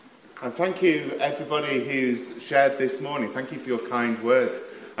And thank you, everybody who's shared this morning. Thank you for your kind words.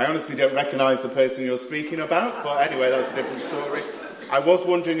 I honestly don't recognise the person you're speaking about, but anyway, that's a different story. I was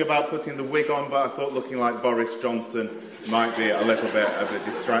wondering about putting the wig on, but I thought looking like Boris Johnson might be a little bit of a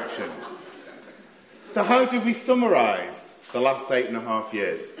distraction. So how do we summarise the last 8.5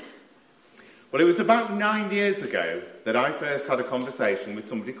 years? Well, it was about 9 years ago that I first had a conversation with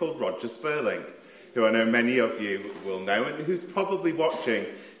somebody called Roger Sperling, who I know many of you will know, and who's probably watching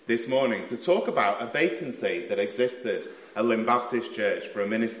this morning, to talk about a vacancy that existed at Lynn Baptist Church for a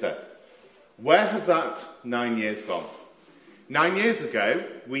minister. Where has that 9 years gone? 9 years ago,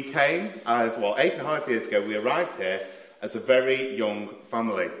 we came as, 8.5 years ago, we arrived here as a very young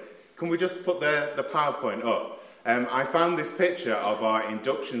family. Can we just put the PowerPoint up? I found this picture of our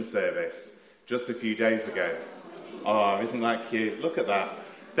induction service just a few days ago. Oh, isn't that cute? Look at that.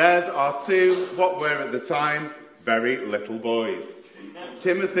 There's our two, what were at the time, very little boys.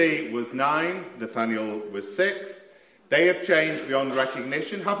 Timothy was 9, Nathaniel was 6. They have changed beyond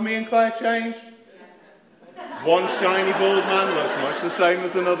recognition. Have me and Claire changed? One shiny bald man looks much the same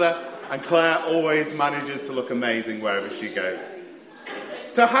as another, and Claire always manages to look amazing wherever she goes.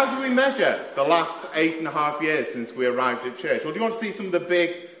 So how do we measure the last 8.5 years since we arrived at church? Well, do you want to see some of the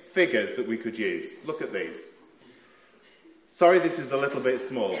big figures that we could use? Look at these. Sorry, this is a little bit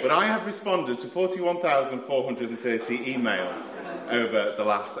small, but I have responded to 41,430 emails over the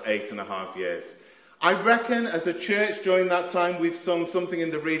last 8.5 years. I reckon as a church during that time we've sung something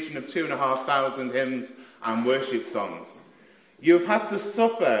in the region of 2,500 hymns and worship songs. You've had to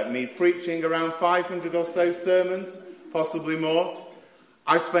suffer me preaching around 500 or so sermons, possibly more.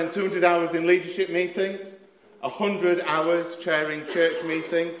 I've spent 200 hours in leadership meetings, 100 hours chairing church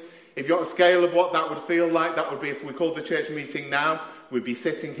meetings. If you've got a scale of what that would feel like, that would be if we called the church meeting now, we'd be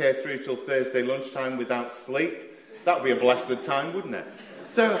sitting here through till Thursday lunchtime without sleep. That would be a blessed time, wouldn't it?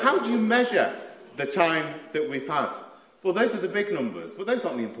 So how do you measure the time that we've had? Well, those are the big numbers, but those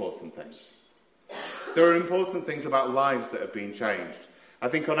aren't the important things. There are important things about lives that have been changed. I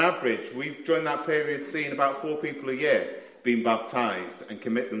think on average, we've during that period seen about 4 people a year being baptised and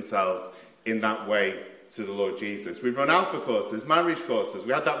commit themselves in that way to the Lord Jesus. We've run alpha courses, marriage courses.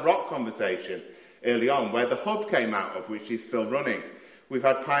 We had that rock conversation early on where the hub came out of, which is still running. We've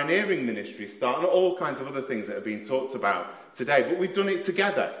had pioneering ministry start and all kinds of other things that have been talked about today. But we've done it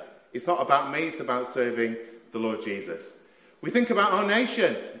together. It's not about me, it's about serving the Lord Jesus. We think about our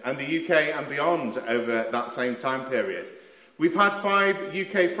nation and the UK and beyond over that same time period. We've had 5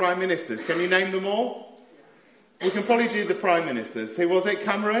 UK Prime Ministers. Can you name them all? We can probably do the Prime Ministers. Who was it?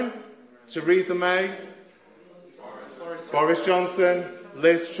 Cameron? Theresa May? Boris Johnson?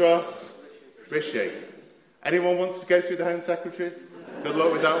 Liz Truss? Rishi? Anyone wants to go through the Home Secretaries? Good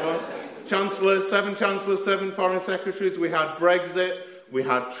luck with that one. Chancellors, 7 Chancellors, 7 Foreign Secretaries. We had Brexit. We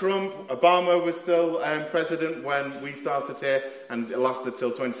had Trump. Obama was still president when we started here, and it lasted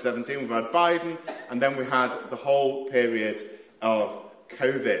till 2017. We've had Biden, and then we had the whole period of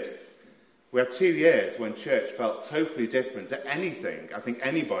COVID. We had 2 years when church felt totally different to anything I think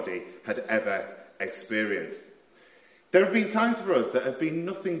anybody had ever experienced. There have been times for us that have been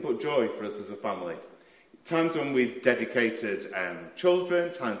nothing but joy for us as a family. Times when we've dedicated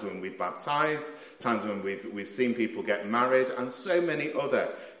children, times when we've baptised, times when we've seen people get married, and so many other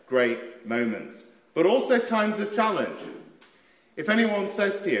great moments. But also times of challenge. If anyone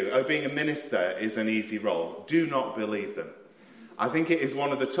says to you, being a minister is an easy role, do not believe them. I think it is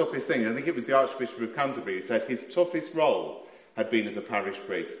one of the toughest things. I think it was the Archbishop of Canterbury who said his toughest role had been as a parish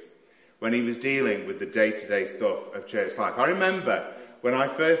priest, when he was dealing with the day-to-day stuff of church life. I remember when I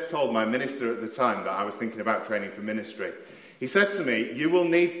first told my minister at the time that I was thinking about training for ministry, he said to me, you will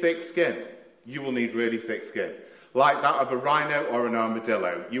need thick skin. You will need really thick skin. Like that of a rhino or an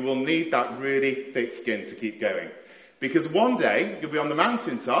armadillo. You will need that really thick skin to keep going. Because one day, you'll be on the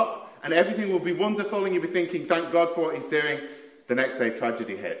mountaintop, and everything will be wonderful, and you'll be thinking, thank God for what he's doing. The next day,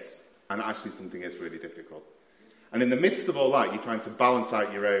 tragedy hits, and actually something is really difficult. And in the midst of all that, you're trying to balance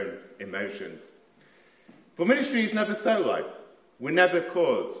out your own emotions. But ministry is never solo. We're never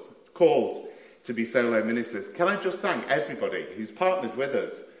called to be solo ministers. Can I just thank everybody who's partnered with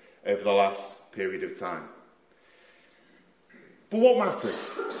us over the last period of time? But what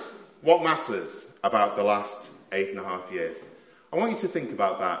matters? What matters about the last 8.5 years? I want you to think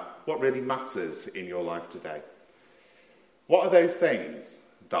about that. What really matters in your life today? What are those things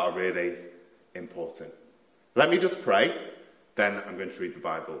that are really important? Let me just pray, then I'm going to read the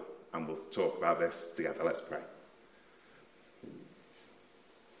Bible and we'll talk about this together. Let's pray.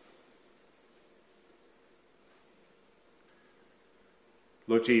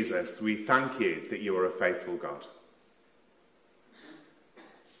 Lord Jesus, we thank you that you are a faithful God.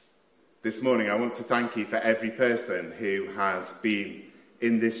 This morning I want to thank you for every person who has been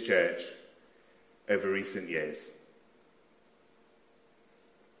in this church over recent years.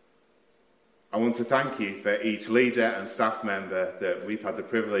 I want to thank you for each leader and staff member that we've had the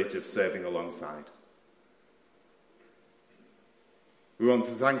privilege of serving alongside. We want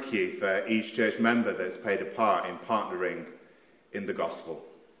to thank you for each church member that's played a part in partnering in the gospel.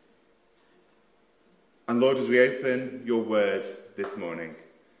 And Lord, as we open your word this morning,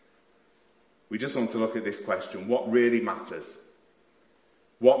 we just want to look at this question: what really matters?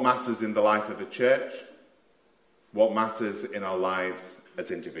 What matters in the life of a church? What matters in our lives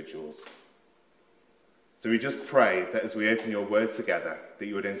as individuals? So we just pray that as we open your word together, that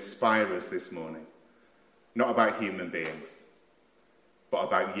you would inspire us this morning, not about human beings, but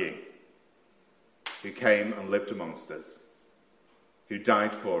about you, who came and lived amongst us, who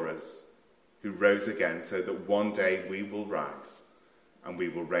died for us, who rose again so that one day we will rise and we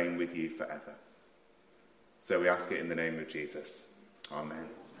will reign with you forever. So we ask it in the name of Jesus. Amen.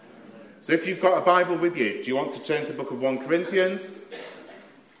 So if you've got a Bible with you, do you want to turn to the book of 1 Corinthians?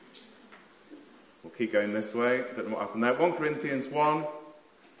 We'll keep going this way. Don't know what happened there. 1 Corinthians 1,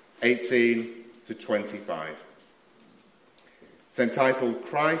 18 to 25. It's entitled,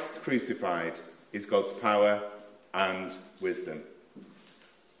 Christ Crucified is God's Power and Wisdom.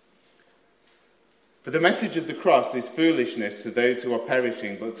 For the message of the cross is foolishness to those who are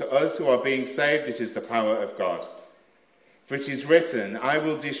perishing, but to us who are being saved it is the power of God. For it is written, I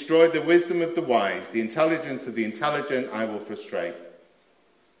will destroy the wisdom of the wise, the intelligence of the intelligent I will frustrate.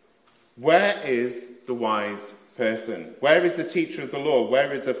 Where is the wise person? Where is the teacher of the law?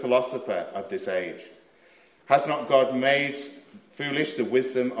 Where is the philosopher of this age? Has not God made foolish the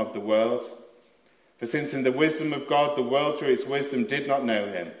wisdom of the world? For since in the wisdom of God the world through its wisdom did not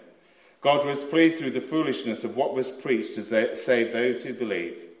know him, God was pleased through the foolishness of what was preached to save those who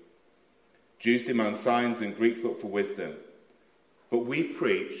believe. Jews demand signs and Greeks look for wisdom. But we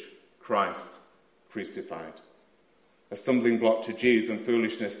preach Christ crucified, a stumbling block to Jews and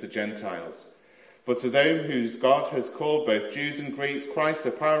foolishness to Gentiles. But to them whose God has called both Jews and Greeks, Christ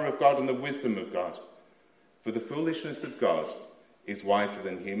the power of God and the wisdom of God. For the foolishness of God is wiser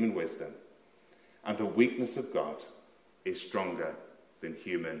than human wisdom, and the weakness of God is stronger than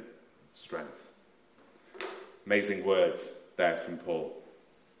human strength. Amazing words there from Paul.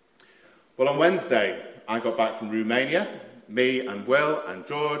 Well, on Wednesday, I got back from Romania. Me and Will and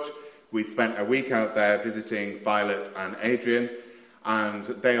George, we'd spent a week out there visiting Violet and Adrian, and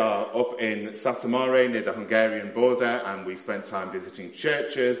they are up in Satu near the Hungarian border, and we spent time visiting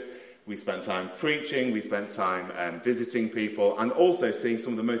churches, we spent time preaching, we spent time visiting people, and also seeing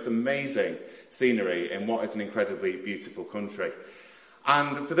some of the most amazing scenery in what is an incredibly beautiful country.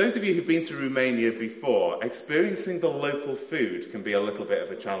 And for those of you who've been to Romania before, experiencing the local food can be a little bit of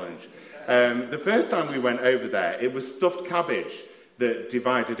a challenge. The first time we went over there, it was stuffed cabbage that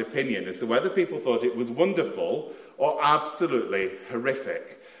divided opinion as to whether people thought it was wonderful or absolutely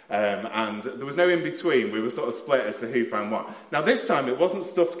horrific. And there was no in-between. We were sort of split as to who found what. Now, this time, it wasn't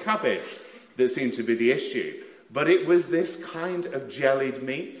stuffed cabbage that seemed to be the issue, but it was this kind of jellied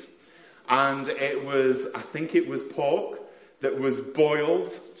meat. And it was, I think it was pork that was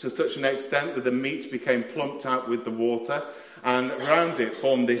boiled to such an extent that the meat became plumped out with the water, and around it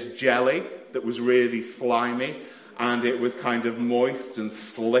formed this jelly that was really slimy, and it was kind of moist and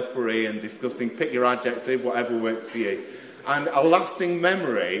slippery and disgusting. Pick your adjective, whatever works for you. And a lasting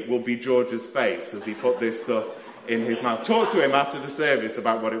memory will be George's face as he put this stuff in his mouth. Talk to him after the service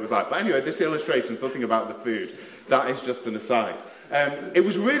about what it was like. But anyway, this illustration is nothing about the food. That is just an aside. It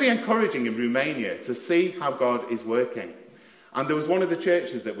was really encouraging in Romania to see how God is working. And there was one of the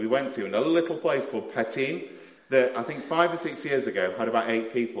churches that we went to in a little place called Petin that I think 5 or 6 years ago had about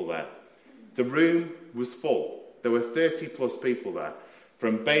 8 people there. The room was full. There were 30 plus people there,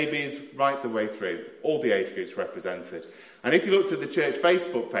 from babies right the way through, all the age groups represented. And if you looked at the church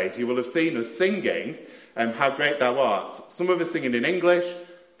Facebook page, you will have seen us singing How Great Thou Art. Some of us singing in English,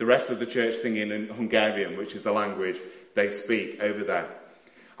 the rest of the church singing in Hungarian, which is the language they speak over there.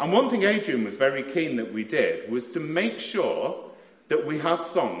 And one thing Adrian was very keen that we did was to make sure that we had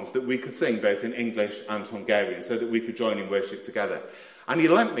songs that we could sing both in English and Hungarian so that we could join in worship together. And he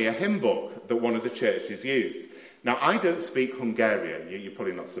lent me a hymn book that one of the churches used. Now, I don't speak Hungarian. You're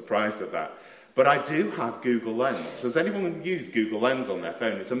probably not surprised at that. But I do have Google Lens. Has anyone used Google Lens on their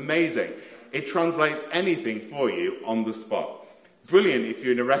phone? It's amazing. It translates anything for you on the spot. Brilliant if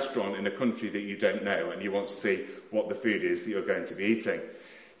you're in a restaurant in a country that you don't know and you want to see what the food is that you're going to be eating.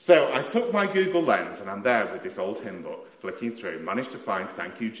 So I took my Google Lens and I'm there with this old hymn book, flicking through, managed to find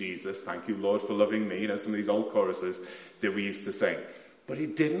Thank You, Jesus, Thank You, Lord, for loving me, some of these old choruses that we used to sing. but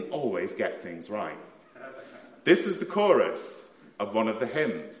it didn't always get things right. This is the chorus of one of the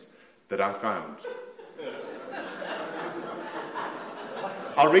hymns that I found.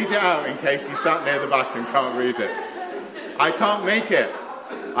 I'll read it out in case you sat near the back and can't read it. I can't make it.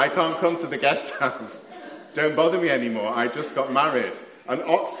 I can't come to the guest house. Don't bother me anymore. I just got married. An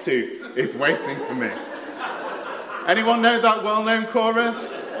ox tooth is waiting for me. Anyone know that well-known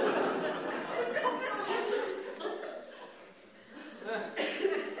chorus?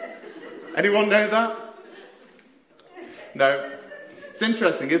 Anyone know that? No. It's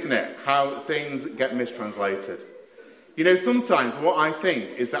interesting, isn't it, how things get mistranslated. You know, sometimes what I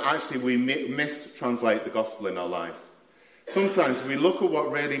think is that actually we mistranslate the gospel in our lives. Sometimes we look at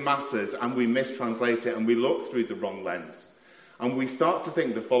what really matters and we mistranslate it and we look through the wrong lens. And we start to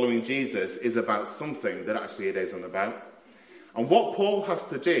think that following Jesus is about something that actually it isn't about. And what Paul has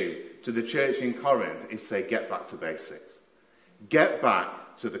to do to the church in Corinth is say, get back to basics. Get back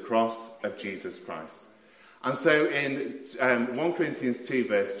to the cross of Jesus Christ. And so in 1 Corinthians 2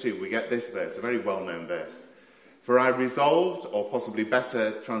 verse 2, we get this verse, a very well-known verse. For I resolved, or possibly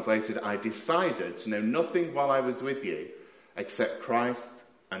better translated, I decided to know nothing while I was with you except Christ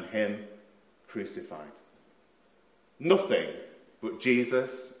and him crucified. Nothing but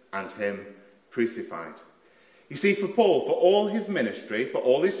Jesus and him crucified. You see, for Paul, for all his ministry, for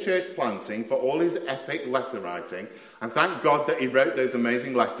all his church planting, for all his epic letter writing, and thank God that he wrote those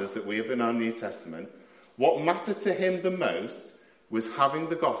amazing letters that we have in our New Testament, what mattered to him the most was having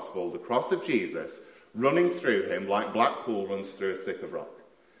the gospel, the cross of Jesus, running through him like Blackpool runs through a stick of rock.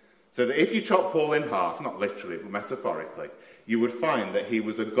 So that if you chop Paul in half, not literally but metaphorically, you would find that he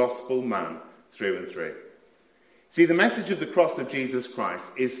was a gospel man through and through. See, the message of the cross of Jesus Christ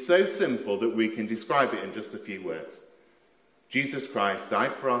is so simple that we can describe it in just a few words. Jesus Christ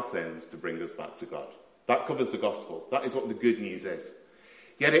died for our sins to bring us back to God. That covers the gospel. That is what the good news is.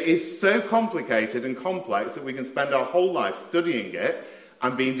 Yet it is so complicated and complex that we can spend our whole life studying it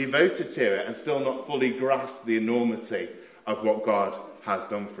and being devoted to it and still not fully grasp the enormity of what God has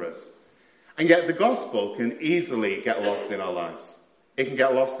done for us. And yet the gospel can easily get lost in our lives. It can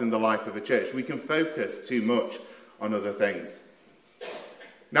get lost in the life of a church. We can focus too much on other things.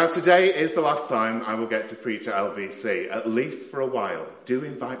 Now today is the last time I will get to preach at LBC, at least for a while. Do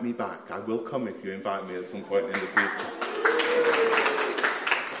invite me back. I will come if you invite me at some point in the future.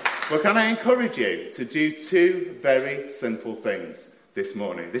 Well, can I encourage you to do two very simple things this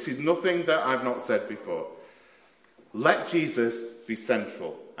morning? This is nothing that I've not said before. Let Jesus be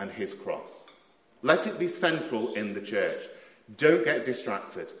central and his cross. Let it be central in the church. Don't get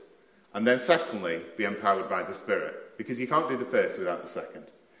distracted. And then secondly, be empowered by the Spirit. Because you can't do the first without the second.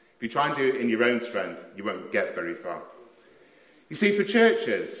 If you try and do it in your own strength, you won't get very far. You see, for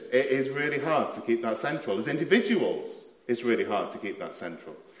churches, it is really hard to keep that central. As individuals, it's really hard to keep that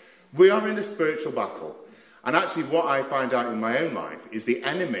central. We are in a spiritual battle. And actually what I find out in my own life is the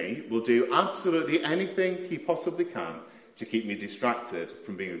enemy will do absolutely anything he possibly can to keep me distracted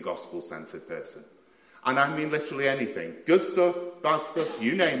from being a gospel-centered person. And I mean literally anything. Good stuff, bad stuff,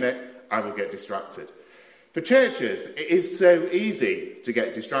 you name it, I will get distracted. For churches, it is so easy to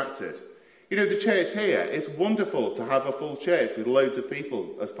get distracted. You know, the church here, it's wonderful to have a full church with loads of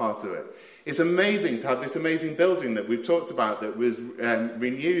people as part of it. It's amazing to have this amazing building that we've talked about that was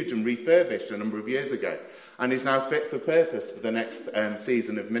renewed and refurbished a number of years ago and is now fit for purpose for the next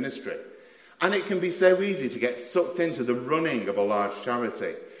season of ministry. And it can be so easy to get sucked into the running of a large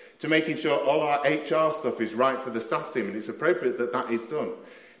charity, to making sure all our HR stuff is right for the staff team and it's appropriate that that is done,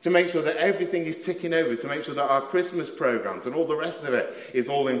 to make sure that everything is ticking over, to make sure that our Christmas programmes and all the rest of it is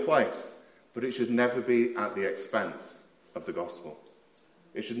all in place. But it should never be at the expense of the gospel.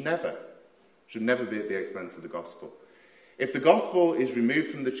 It should never be at the expense of the gospel. If the gospel is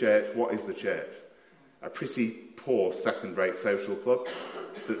removed from the church, what is the church? A pretty poor second-rate social club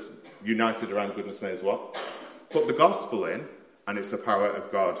that's united around goodness knows what. Put the gospel in, and it's the power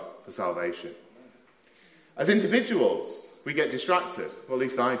of God for salvation. As individuals, we get distracted. Well, at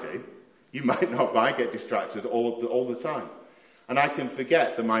least I do. You might not, but I get distracted all the time. And I can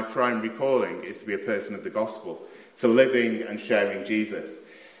forget that my primary calling is to be a person of the gospel, to living and sharing Jesus.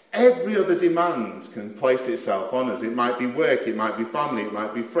 Every other demand can place itself on us. It might be work, it might be family, it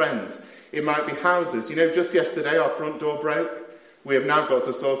might be friends, it might be houses. You know, just yesterday our front door broke. We have now got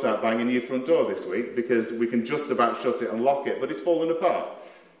to sort out buying a new front door this week because we can just about shut it and lock it, but it's fallen apart.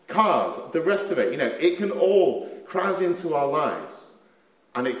 Cars, the rest of it, you know, it can all crowd into our lives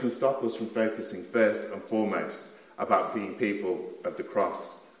and it can stop us from focusing first and foremost about being people of the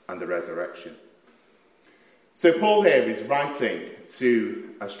cross and the resurrection. So Paul here is writing to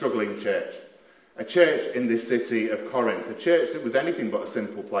a struggling church, A church in this city of Corinth, a church that was anything but a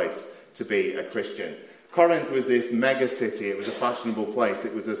simple place to be a Christian. Corinth was this mega city. It was a fashionable place.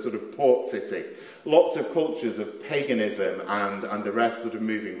 It was a sort of port city. Lots of cultures of paganism and the rest sort of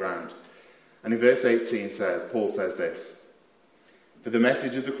moving round. And in verse 18 Paul says this: "For the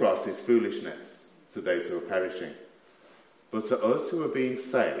message of the cross is foolishness to those who are perishing. But to us who are being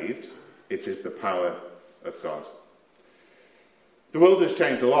saved, it is the power of God." The world has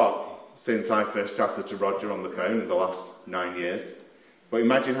changed a lot since I first chatted to Roger on the phone in the last 9 years. But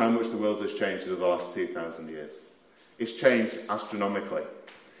imagine how much the world has changed in the last 2,000 years. It's changed astronomically.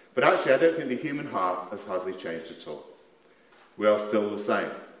 But actually, I don't think the human heart has hardly changed at all. We are still the same.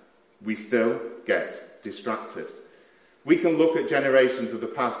 We still get distracted. We can look at generations of the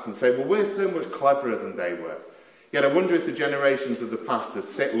past and say, well, we're so much cleverer than they were. Yet I wonder if the generations of the past that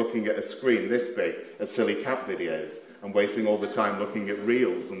sit looking at a screen this big at silly cat videos and wasting all the time looking at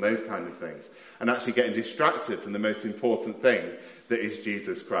reels and those kind of things, and actually getting distracted from the most important thing, that is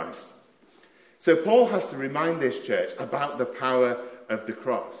Jesus Christ. So Paul has to remind this church about the power of the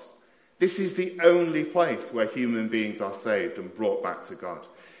cross. This is the only place where human beings are saved and brought back to God.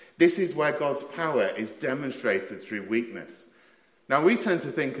 This is where God's power is demonstrated through weakness. Now, we tend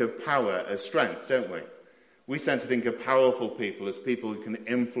to think of power as strength, don't we? We tend to think of powerful people as people who can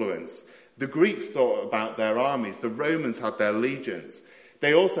influence. The Greeks thought about their armies. The Romans had their legions.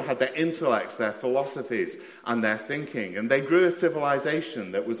 They also had their intellects, their philosophies, and their thinking. And they grew a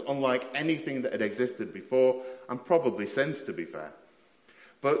civilization that was unlike anything that had existed before, and probably since, to be fair.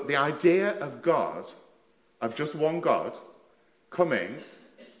 But the idea of God, of just one God, coming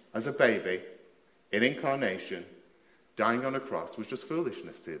as a baby, in incarnation, dying on a cross, was just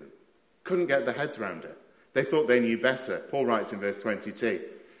foolishness to them. Couldn't get their heads around it. They thought they knew better. Paul writes in verse 22,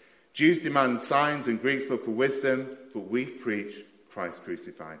 "Jews demand signs and Greeks look for wisdom, but we preach Christ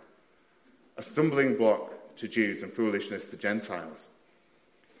crucified. A stumbling block to Jews and foolishness to Gentiles."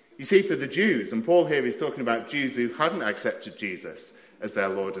 You see, for the Jews, and Paul here is talking about Jews who hadn't accepted Jesus as their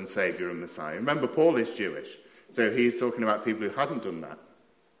Lord and Saviour and Messiah. Remember, Paul is Jewish, so he's talking about people who hadn't done that.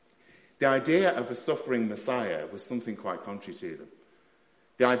 The idea of a suffering Messiah was something quite contrary to them.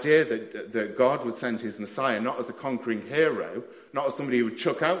 The idea that God would send his Messiah not as a conquering hero, not as somebody who would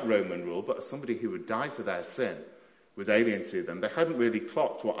chuck out Roman rule, but as somebody who would die for their sin, was alien to them. They hadn't really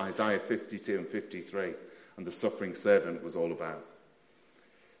clocked what Isaiah 52 and 53 and the suffering servant was all about.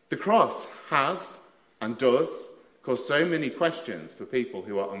 The cross has and does cause so many questions for people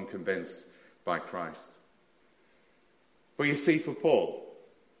who are unconvinced by Christ. But you see, for Paul,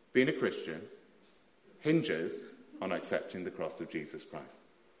 being a Christian hinges on accepting the cross of Jesus Christ.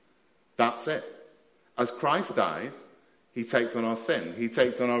 That's it. As Christ dies, he takes on our sin. He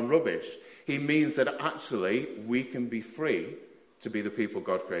takes on our rubbish. He means that actually we can be free to be the people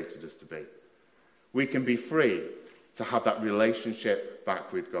God created us to be. We can be free to have that relationship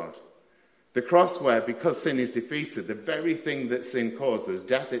back with God. The cross where, because sin is defeated, the very thing that sin causes,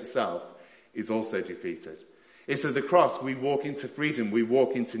 death itself, is also defeated. It's at the cross we walk into freedom, we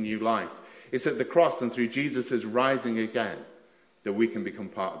walk into new life. It's at the cross and through Jesus' rising again that we can become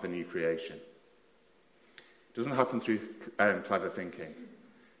part of the new creation. It doesn't happen through clever thinking.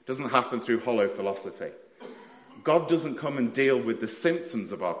 It doesn't happen through hollow philosophy. God doesn't come and deal with the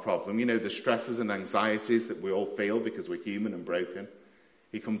symptoms of our problem, the stresses and anxieties that we all feel because we're human and broken.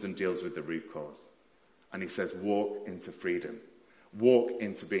 He comes and deals with the root cause. And he says, walk into freedom. Walk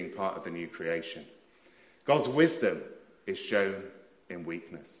into being part of the new creation. God's wisdom is shown in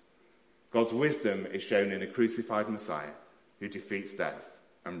weakness. God's wisdom is shown in a crucified Messiah who defeats death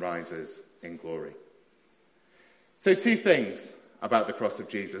and rises in glory. So 2 things about the cross of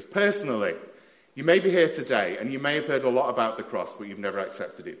Jesus. Personally, you may be here today and you may have heard a lot about the cross, but you've never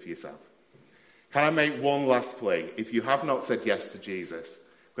accepted it for yourself. Can I make one last plea? If you have not said yes to Jesus,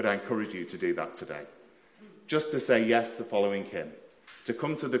 could I encourage you to do that today? Just to say yes to following him, to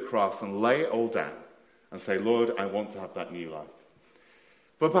come to the cross and lay it all down and say, Lord, I want to have that new life.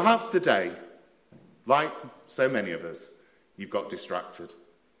 But perhaps today, like so many of us, you've got distracted.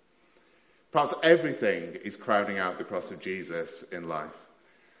 Perhaps everything is crowding out the cross of Jesus in life.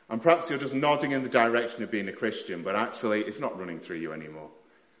 And perhaps you're just nodding in the direction of being a Christian, but actually it's not running through you anymore.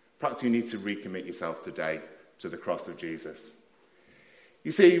 Perhaps you need to recommit yourself today to the cross of Jesus.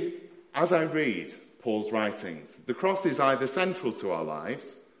 You see, as I read Paul's writings, the cross is either central to our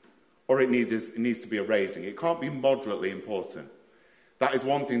lives or it needs to be erasing. It can't be moderately important. That is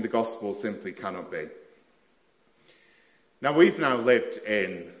one thing the gospel simply cannot be. Now, we've now lived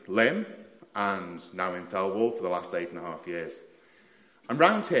in Lymm and now in Thelwall for the last 8.5 years. And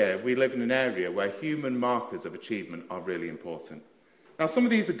round here, we live in an area where human markers of achievement are really important. Now, some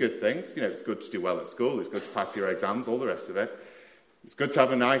of these are good things. It's good to do well at school. It's good to pass your exams, all the rest of it. It's good to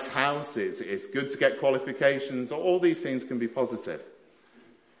have a nice house. It's good to get qualifications. All these things can be positive.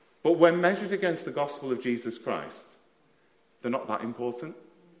 But when measured against the gospel of Jesus Christ, they're not that important.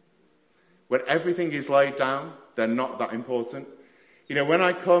 When everything is laid down, they're not that important. When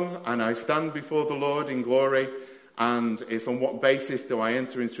I come and I stand before the Lord in glory, and it's on what basis do I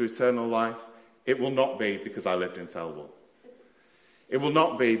enter into eternal life, it will not be because I lived in Thelwall. It will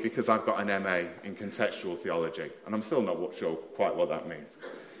not be because I've got an MA in contextual theology, and I'm still not sure quite what that means.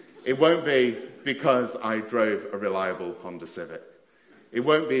 It won't be because I drove a reliable Honda Civic. It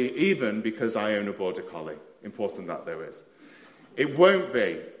won't be even because I own a border collie, important that there is. It won't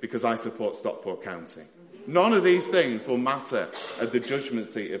be because I support Stockport County. None of these things will matter at the judgment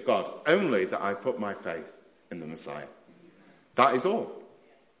seat of God, only that I put my faith in the Messiah. That is all.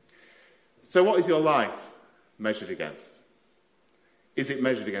 So what is your life measured against? Is it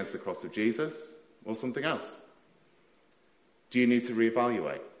measured against the cross of Jesus or something else? Do you need to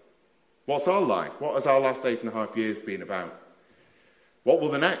reevaluate? What's our life? What has our last 8.5 years been about? What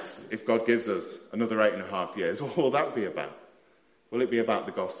will the next, if God gives us another 8.5 years, what will that be about? Will it be about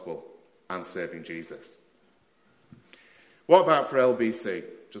the gospel and serving Jesus? What about for LBC?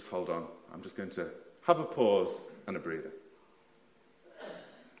 Just hold on. I'm just going to have a pause and a breather.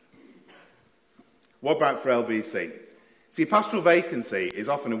 What about for LBC? See, pastoral vacancy is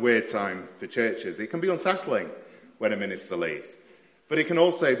often a weird time for churches. It can be unsettling when a minister leaves, but it can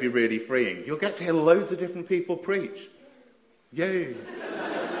also be really freeing. You'll get to hear loads of different people preach. Yay!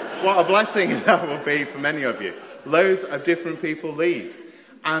 What a blessing that will be for many of you. Loads of different people lead,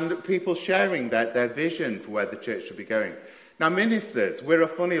 and people sharing their vision for where the church should be going. Now, ministers, we're a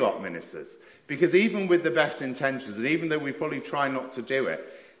funny lot, ministers, because even with the best intentions, and even though we probably try not to do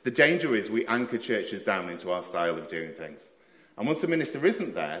it, the danger is we anchor churches down into our style of doing things. And once the minister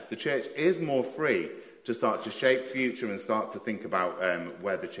isn't there, the church is more free to start to shape future and start to think about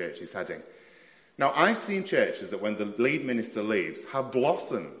where the church is heading. Now, I've seen churches that when the lead minister leaves have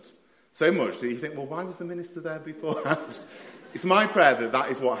blossomed so much that you think, well, why was the minister there beforehand? It's my prayer that that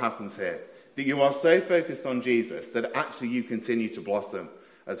is what happens here, that you are so focused on Jesus that actually you continue to blossom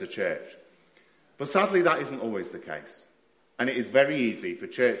as a church. But sadly, that isn't always the case. And it is very easy for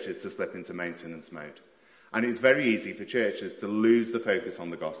churches to slip into maintenance mode. And it's very easy for churches to lose the focus on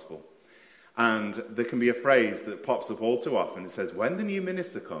the gospel. And there can be a phrase that pops up all too often. It says, when the new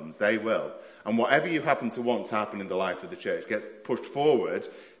minister comes, they will. And whatever you happen to want to happen in the life of the church gets pushed forward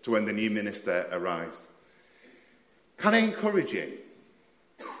to when the new minister arrives. Can I encourage you?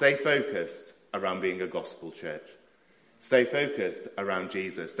 Stay focused around being a gospel church. Stay focused around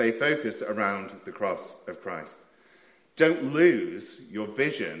Jesus. Stay focused around the cross of Christ. Don't lose your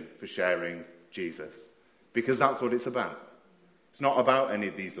vision for sharing Jesus, because that's what it's about. It's not about any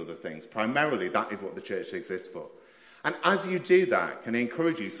of these other things. Primarily, that is what the church exists for. And as you do that, can I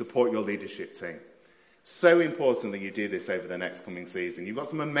encourage you to support your leadership team? So important that you do this over the next coming season. You've got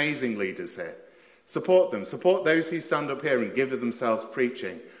some amazing leaders here. Support them. Support those who stand up here and give of themselves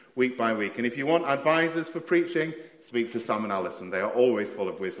preaching week by week. And if you want advisors for preaching, speak to Sam and Alison. They are always full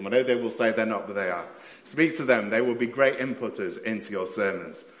of wisdom. I know they will say they're not, but they are. Speak to them. They will be great inputters into your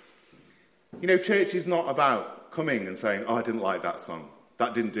sermons. Church is not about coming and saying, oh, I didn't like that song.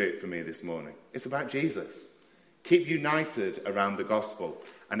 That didn't do it for me this morning. It's about Jesus. Keep united around the gospel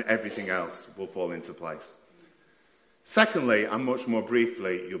and everything else will fall into place. Secondly, and much more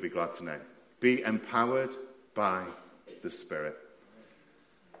briefly, you'll be glad to know, be empowered by the Spirit.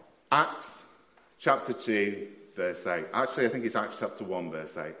 Acts chapter 2, verse 8. Actually, I think it's Acts chapter 1,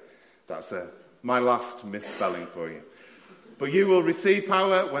 verse 8. That's my last misspelling for you. But you will receive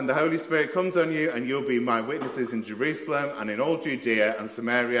power when the Holy Spirit comes on you, and you'll be my witnesses in Jerusalem and in all Judea and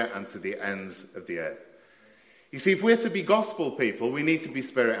Samaria and to the ends of the earth. You see, if we're to be gospel people, we need to be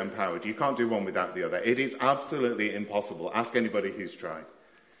Spirit empowered. You can't do one without the other. It is absolutely impossible. Ask anybody who's tried.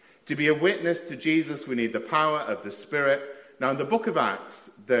 To be a witness to Jesus, we need the power of the Spirit. Now, in the book of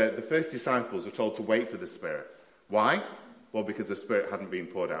Acts, the first disciples were told to wait for the Spirit. Why? Well, because the Spirit hadn't been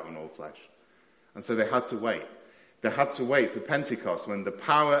poured out on all flesh. And so they had to wait. They had to wait for Pentecost when the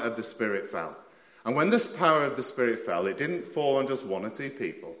power of the Spirit fell. And when this power of the Spirit fell, it didn't fall on just one or two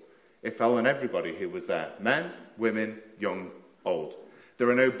people. It fell on everybody who was there. Men, women, young, old. There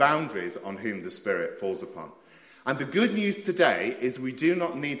are no boundaries on whom the Spirit falls upon. And the good news today is we do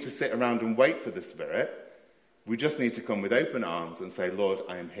not need to sit around and wait for the Spirit. We just need to come with open arms and say, Lord,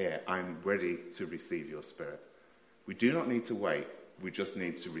 I am here. I'm ready to receive your Spirit. We do not need to wait. We just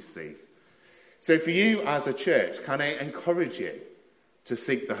need to receive. So for you as a church, can I encourage you to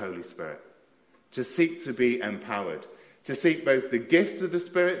seek the Holy Spirit, to seek to be empowered, to seek both the gifts of the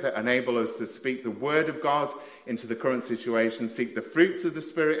Spirit that enable us to speak the word of God into the current situation, seek the fruits of the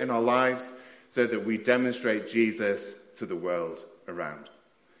Spirit in our lives so that we demonstrate Jesus to the world around.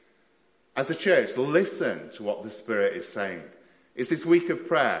 As a church, listen to what the Spirit is saying. It's this week of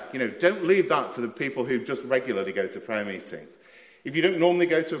prayer. Don't leave that to the people who just regularly go to prayer meetings. If you don't normally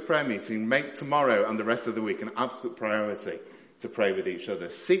go to a prayer meeting, make tomorrow and the rest of the week an absolute priority to pray with each other.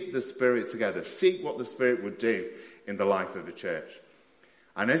 Seek the Spirit together. Seek what the Spirit would do in the life of a church.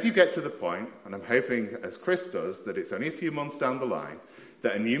 And as you get to the point, and I'm hoping, as Chris does, that it's only a few months down the line,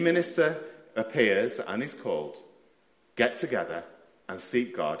 that a new minister appears and is called, get together and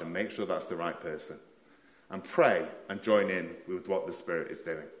seek God and make sure that's the right person. And pray and join in with what the Spirit is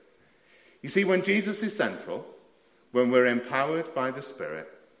doing. You see, when Jesus is central, when we're empowered by the Spirit,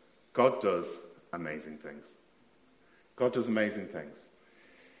 God does amazing things. God does amazing things.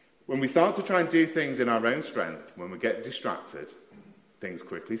 When we start to try and do things in our own strength, when we get distracted, things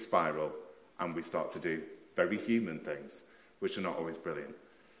quickly spiral and we start to do very human things, which are not always brilliant.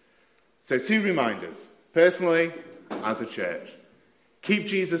 So 2 reminders, personally, as a church. Keep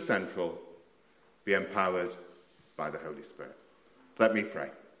Jesus central. Be empowered by the Holy Spirit. Let me pray.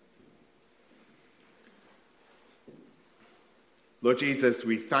 Lord Jesus,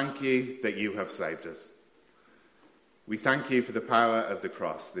 we thank you that you have saved us. We thank you for the power of the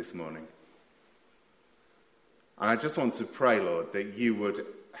cross this morning. And I just want to pray, Lord, that you would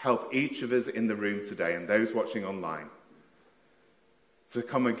help each of us in the room today and those watching online to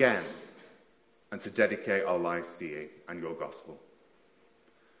come again and to dedicate our lives to you and your gospel.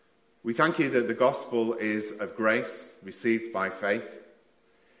 We thank you that the gospel is of grace, received by faith.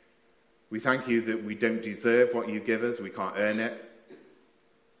 We thank you that we don't deserve what you give us, we can't earn it.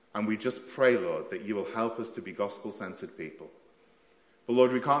 And we just pray, Lord, that you will help us to be gospel-centered people. But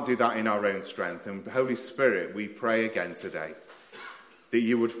Lord, we can't do that in our own strength. And Holy Spirit, we pray again today that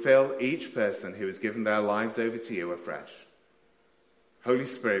you would fill each person who has given their lives over to you afresh. Holy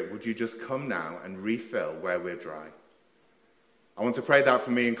Spirit, would you just come now and refill where we're dry? I want to pray that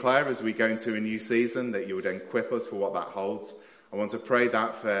for me and Claire as we go into a new season, that you would equip us for what that holds. I want to pray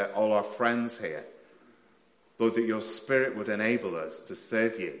that for all our friends here. Lord, that your Spirit would enable us to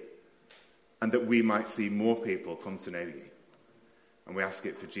serve you and that we might see more people come to know you. And we ask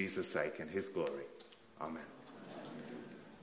it for Jesus' sake and his glory. Amen.